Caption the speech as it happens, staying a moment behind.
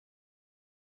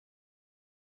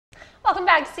Welcome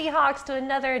back, Seahawks, to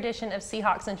another edition of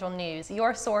Seahawk Central News,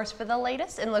 your source for the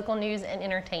latest in local news and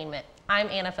entertainment. I'm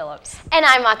Anna Phillips. And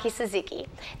I'm Maki Suzuki.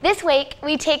 This week,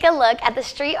 we take a look at the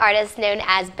street artist known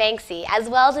as Banksy, as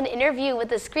well as an interview with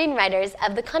the screenwriters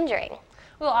of The Conjuring.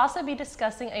 We'll also be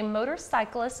discussing a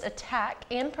motorcyclist attack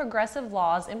and progressive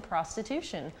laws in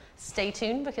prostitution. Stay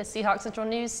tuned because Seahawk Central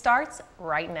News starts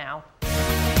right now.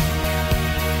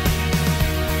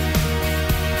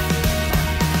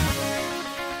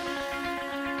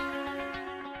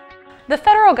 The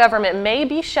federal government may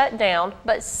be shut down,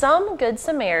 but some Good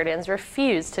Samaritans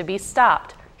refuse to be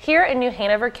stopped. Here in New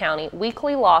Hanover County,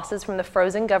 weekly losses from the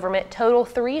frozen government total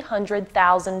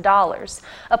 $300,000.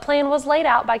 A plan was laid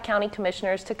out by county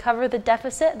commissioners to cover the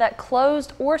deficit that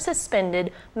closed or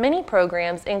suspended many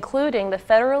programs, including the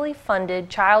federally funded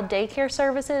child daycare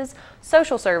services,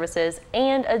 social services,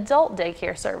 and adult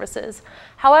daycare services.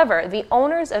 However, the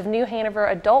owners of New Hanover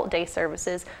Adult Day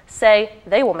Services say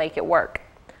they will make it work.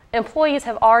 Employees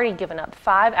have already given up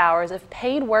 5 hours of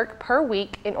paid work per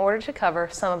week in order to cover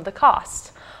some of the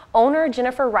costs. Owner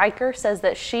Jennifer Riker says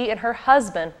that she and her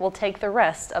husband will take the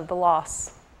rest of the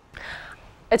loss.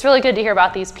 It's really good to hear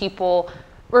about these people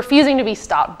refusing to be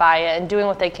stopped by it and doing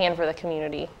what they can for the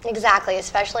community. Exactly,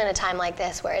 especially in a time like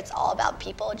this where it's all about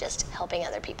people just helping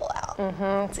other people out.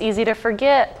 It's easy to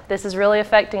forget. This is really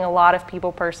affecting a lot of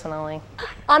people personally.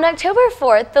 On October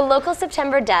 4th, the local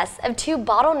September deaths of 2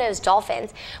 bottlenose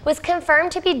dolphins was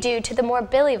confirmed to be due to the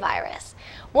morbillivirus.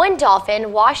 One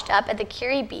dolphin washed up at the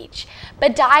Curie Beach,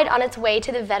 but died on its way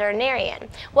to the veterinarian,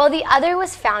 while the other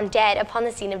was found dead upon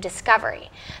the scene of discovery.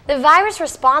 The virus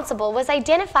responsible was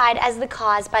identified as the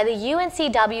cause by the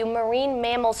UNCW Marine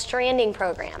Mammal Stranding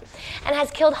Program and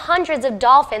has killed hundreds of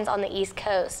dolphins on the East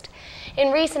Coast.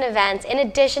 In recent events, in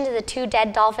addition to the 2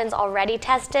 dead dolphins already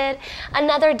tested,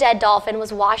 another dead dolphin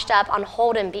was washed up on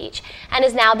Holden Beach and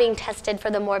is now being tested for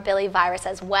the morbillivirus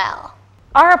as well.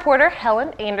 Our reporter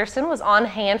Helen Anderson was on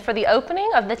hand for the opening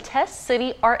of the Test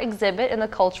City art exhibit in the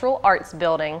Cultural Arts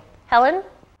Building. Helen?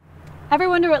 Ever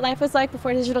wonder what life was like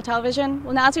before digital television?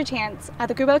 Well, now's your chance at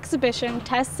the group exhibition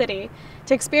Test City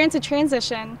to experience a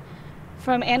transition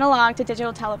from analog to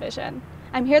digital television.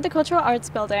 I'm here at the Cultural Arts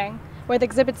Building where the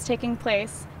exhibit's taking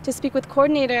place to speak with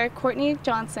coordinator Courtney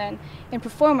Johnson and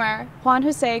performer Juan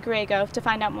Jose Griego to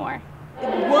find out more.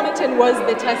 Wilmington was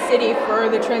the test city for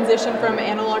the transition from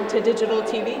analog to digital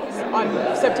TV.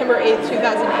 On September 8th,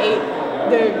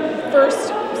 2008, the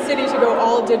first city to go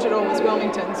all digital was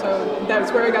Wilmington, so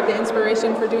that's where I got the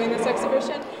inspiration for doing this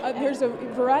exhibition. There's a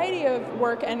variety of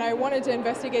work, and I wanted to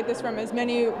investigate this from as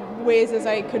many ways as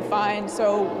I could find.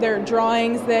 So there are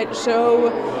drawings that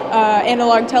show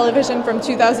analog television from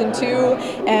 2002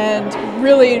 and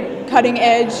really cutting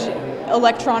edge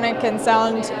electronic and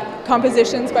sound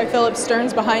compositions by Phillips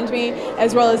behind me,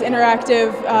 as well as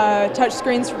interactive touch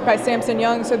screens by Samson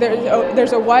Young. So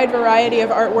there's a wide variety of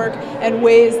artwork and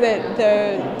ways that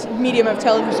the medium of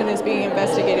television is being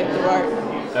investigated through art.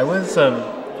 I was,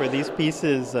 for these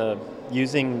pieces,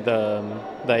 using the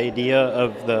idea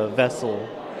of the vessel.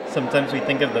 Sometimes we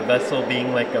think of the vessel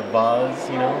being like a vase,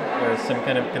 or some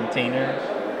kind of container.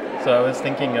 So I was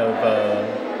thinking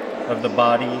of the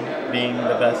body being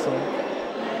the vessel,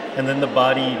 and then the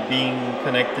body being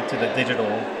connected to the digital.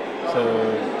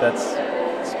 So that's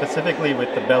specifically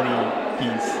with the belly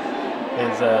piece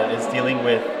is dealing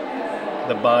with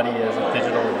the body as a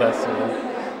digital vessel.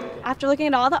 After looking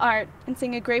at all the art and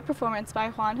seeing a great performance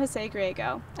by Juan Jose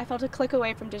Griego, I felt a click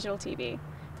away from digital TV.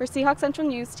 For Seahawk Central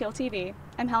News TealTV,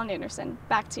 I'm Helen Anderson.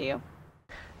 Back to you.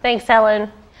 Thanks, Helen.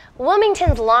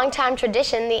 Wilmington's longtime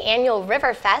tradition, the Annual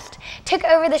Riverfest, took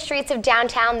over the streets of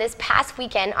downtown this past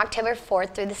weekend, October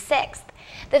 4th through the 6th.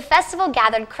 The festival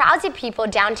gathered crowds of people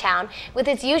downtown with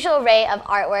its usual array of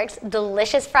artworks,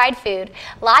 delicious fried food,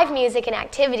 live music and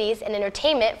activities, and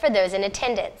entertainment for those in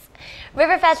attendance.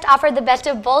 Riverfest offered the best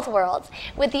of both worlds,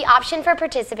 with the option for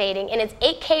participating in its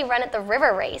 8K run at the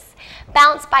river race,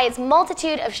 balanced by its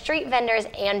multitude of street vendors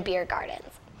and beer gardens.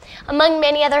 Among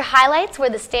many other highlights were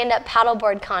the stand-up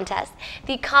paddleboard contest,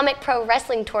 the comic pro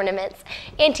wrestling tournaments,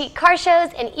 antique car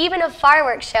shows, and even a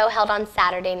fireworks show held on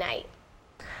Saturday night.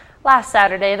 Last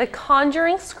Saturday, the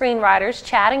Conjuring screenwriters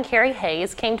Chad and Carey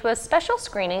Hayes came to a special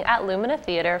screening at Lumina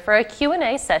Theater for a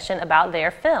Q&A session about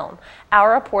their film.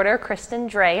 Our reporter Kristen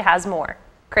Dre has more.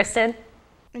 Kristen?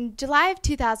 In July of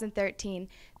 2013,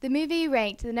 the movie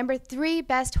ranked the number 3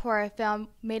 best horror film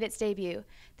made its debut.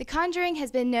 The Conjuring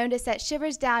has been known to set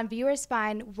shivers down viewers'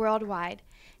 spine worldwide.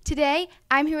 Today,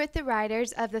 I'm here with the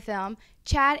writers of the film,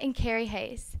 Chad and Carey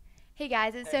Hayes. Hey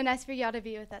guys, it's so nice for y'all to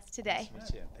be with us today. Nice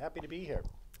to meet you. Happy to be here.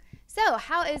 So,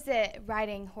 how is it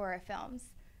writing horror films?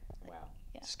 Wow.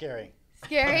 Yeah. Scary.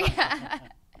 Scary.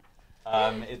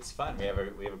 It's fun. We have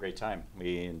a great time.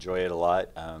 We enjoy it a lot.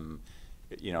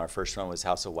 You know, our first one was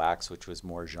House of Wax, which was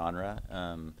more genre.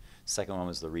 Second one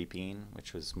was The Reaping,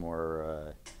 which was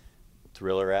more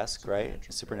thriller-esque, right?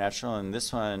 Supernatural. And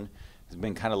this one has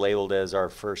been kind of labeled as our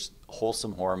first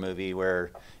wholesome horror movie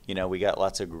where, you know, we got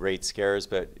lots of great scares,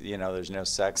 but, you know, there's no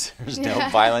sex, there's no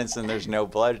violence, and there's no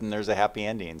blood, and there's a happy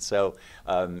ending. So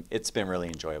it's been really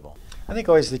enjoyable. I think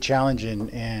always the challenge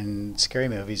in scary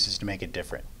movies is to make it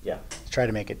different. Yeah. Try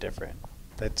to make it different.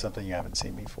 That's something you haven't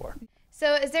seen before.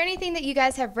 So is there anything that you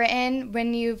guys have written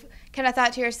when you've kind of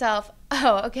thought to yourself,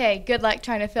 oh, okay, good luck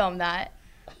trying to film that?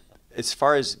 As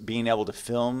far as being able to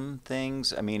film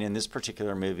things, I mean, in this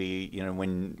particular movie, you know,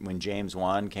 when James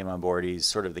Wan came on board, he's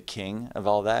sort of the king of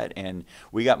all that, and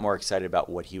we got more excited about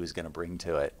what he was going to bring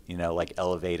to it, you know, like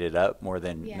elevate it up more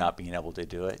than not being able to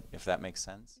do it, if that makes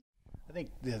sense. I think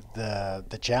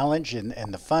the challenge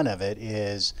and the fun of it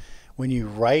is when you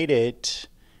write it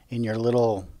in your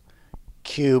little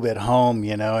cube at home,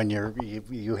 you know, and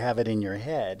you have it in your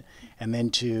head, and then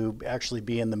to actually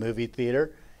be in the movie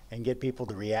theater and get people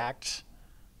to react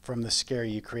from the scare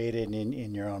you created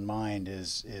in your own mind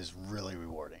is really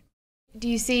rewarding. Do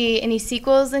you see any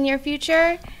sequels in your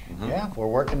future? Mm-hmm. Yeah, we're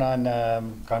working on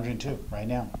Conjuring 2 right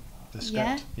now. The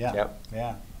script. Yeah. Yep.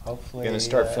 Yeah. Hopefully. We're going to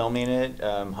start filming it.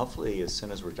 Hopefully, as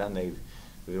soon as we're done. We've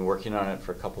been working on it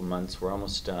for a couple months. We're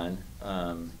almost done.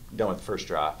 Done with the first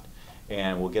draft,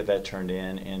 and we'll get that turned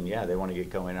in. And yeah, they want to get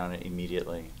going on it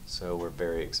immediately. So we're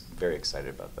very excited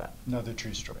about that. Another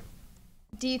true story.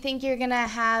 Do you think you're going to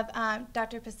have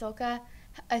Dr. Pasulka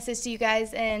assist you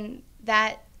guys in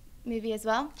that movie as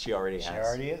well? She already has. She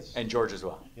already is. And George as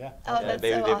well. Yeah. Oh, that's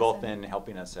they've so both awesome. been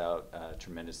helping us out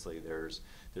tremendously. There's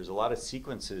a lot of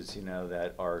sequences, you know,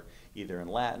 that are either in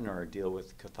Latin or deal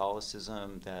with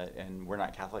Catholicism and we're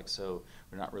not Catholic, so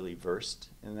we're not really versed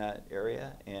in that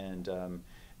area.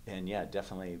 And yeah,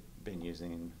 definitely been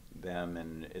using them,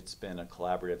 and it's been a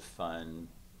collaborative, fun.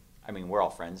 I mean, we're all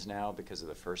friends now because of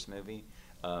the first movie,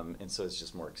 and so it's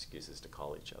just more excuses to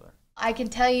call each other. I can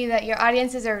tell you that your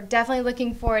audiences are definitely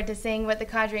looking forward to seeing what The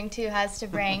Conjuring 2 has to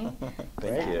bring.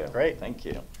 Thank you. Great. Thank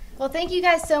you. Well, thank you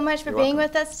guys so much for You're being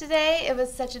welcome. with us today. It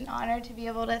was such an honor to be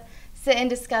able to sit and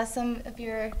discuss some of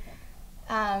your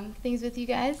things with you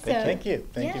guys. Thank you.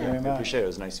 Thank you very I much. appreciate it. It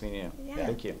was nice meeting you. Yeah.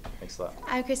 Thank you. Thanks a lot.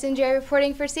 I'm Kristen Jerry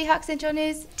reporting for Seahawk Central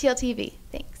News, TealTV.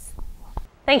 Thanks.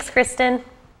 Thanks, Kristen.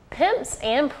 Pimps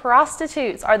and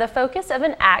prostitutes are the focus of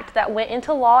an act that went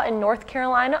into law in North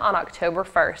Carolina on October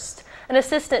 1st. An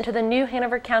assistant to the New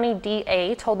Hanover County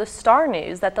DA told the Star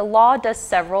News that the law does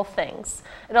several things.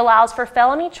 It allows for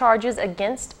felony charges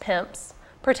against pimps,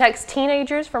 protects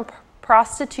teenagers from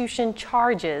prostitution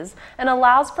charges, and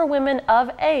allows for women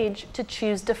of age to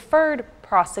choose deferred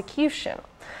prosecution.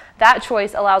 That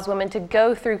choice allows women to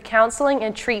go through counseling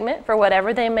and treatment for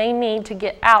whatever they may need to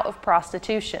get out of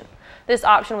prostitution. This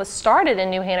option was started in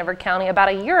New Hanover County about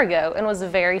a year ago and was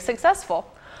very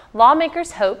successful.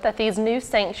 Lawmakers hope that these new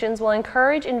sanctions will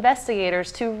encourage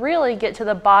investigators to really get to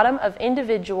the bottom of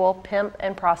individual pimp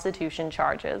and prostitution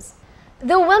charges.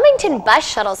 The Wilmington bus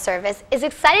shuttle service is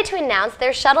excited to announce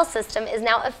their shuttle system is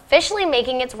now officially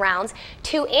making its rounds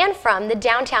to and from the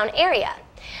downtown area.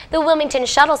 The Wilmington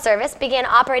shuttle service began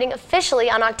operating officially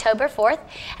on October 4th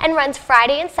and runs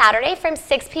Friday and Saturday from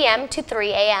 6 p.m. to 3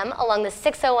 a.m. along the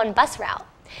 601 bus route.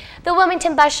 The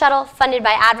Wilmington bus shuttle, funded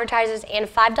by advertisers and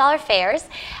 $5 fares,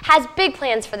 has big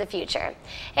plans for the future.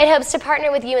 It hopes to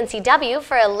partner with UNCW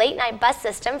for a late-night bus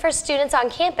system for students on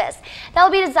campus that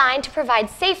will be designed to provide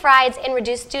safe rides and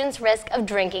reduce students' risk of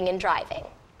drinking and driving.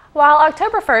 While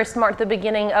October 1st marked the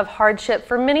beginning of hardship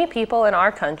for many people in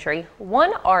our country,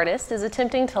 one artist is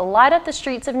attempting to light up the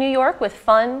streets of New York with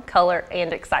fun, color,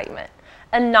 and excitement.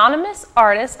 Anonymous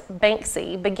artist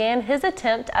Banksy began his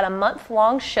attempt at a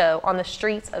month-long show on the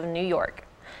streets of New York.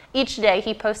 Each day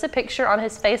he posts a picture on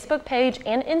his Facebook page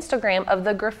and Instagram of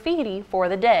the graffiti for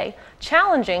the day,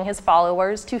 challenging his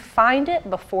followers to find it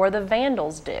before the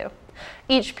vandals do.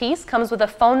 Each piece comes with a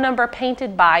phone number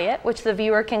painted by it, which the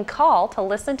viewer can call to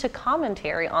listen to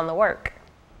commentary on the work.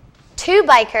 2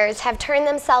 bikers have turned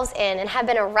themselves in and have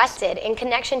been arrested in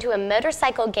connection to a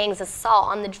motorcycle gang's assault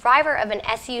on the driver of an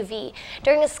SUV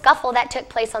during a scuffle that took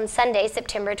place on Sunday,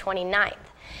 September 29th.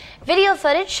 Video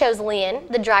footage shows Leon,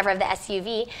 the driver of the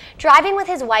SUV, driving with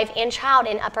his wife and child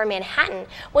in Upper Manhattan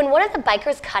when one of the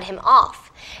bikers cut him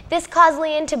off. This caused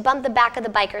Leon to bump the back of the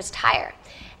biker's tire.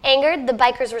 Angered, the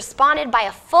bikers responded by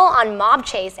a full-on mob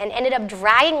chase and ended up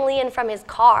dragging Leon from his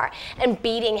car and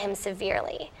beating him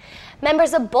severely.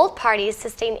 Members of both parties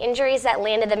sustained injuries that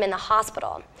landed them in the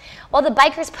hospital. While the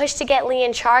bikers pushed to get Lee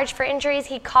in charge for injuries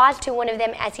he caused to one of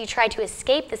them as he tried to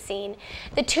escape the scene,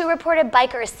 the two reported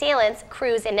biker assailants,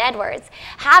 Cruz and Edwards,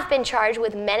 have been charged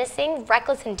with menacing,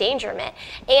 reckless endangerment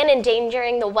and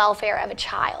endangering the welfare of a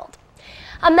child.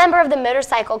 A member of the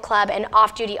motorcycle club and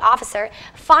off-duty officer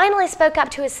finally spoke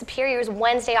up to his superiors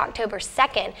Wednesday, October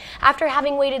 2nd, after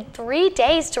having waited 3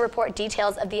 days to report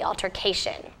details of the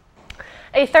altercation.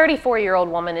 A 34-year-old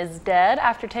woman is dead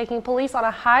after taking police on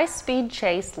a high-speed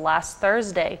chase last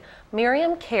Thursday.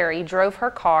 Miriam Carey drove her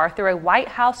car through a White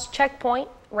House checkpoint,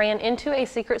 ran into a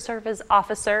Secret Service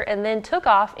officer, and then took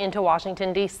off into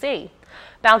Washington, D.C.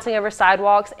 Bouncing over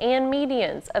sidewalks and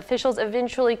medians, officials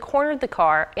eventually cornered the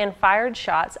car and fired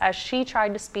shots as she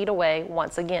tried to speed away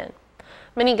once again.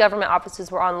 Many government offices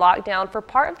were on lockdown for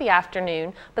part of the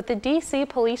afternoon, but the D.C.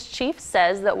 police chief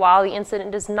says that while the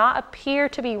incident does not appear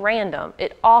to be random,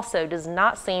 it also does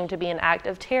not seem to be an act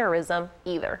of terrorism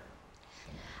either.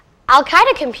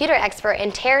 Al-Qaeda computer expert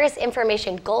and terrorist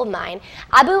information goldmine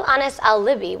Abu Anas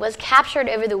al-Libi was captured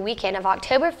over the weekend of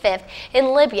October 5th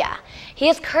in Libya. He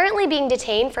is currently being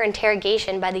detained for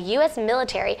interrogation by the U.S.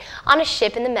 military on a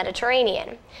ship in the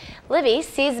Mediterranean. Libby,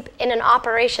 seized in an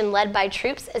operation led by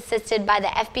troops assisted by the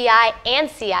FBI and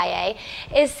CIA,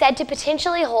 is said to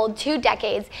potentially hold 2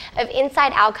 decades of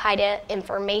inside al-Qaeda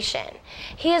information.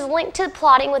 He is linked to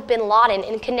plotting with bin Laden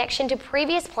in connection to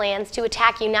previous plans to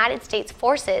attack United States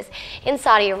forces in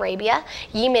Saudi Arabia,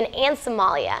 Yemen, and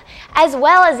Somalia, as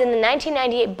well as in the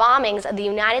 1998 bombings of the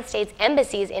United States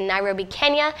embassies in Nairobi,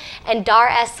 Kenya, and Dar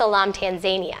es Salaam,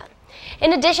 Tanzania.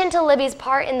 In addition to Libby's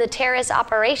part in the terrorist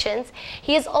operations,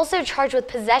 he is also charged with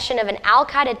possession of an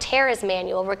al-Qaeda terrorist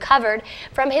manual recovered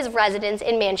from his residence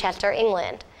in Manchester,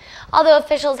 England. Although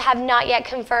officials have not yet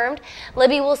confirmed,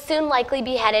 Libby will soon likely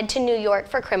be headed to New York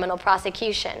for criminal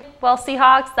prosecution. Well,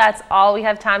 Seahawks, that's all we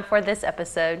have time for this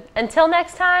episode. Until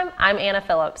next time, I'm Anna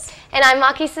Phillips. And I'm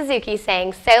Maki Suzuki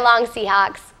saying so long,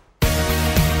 Seahawks.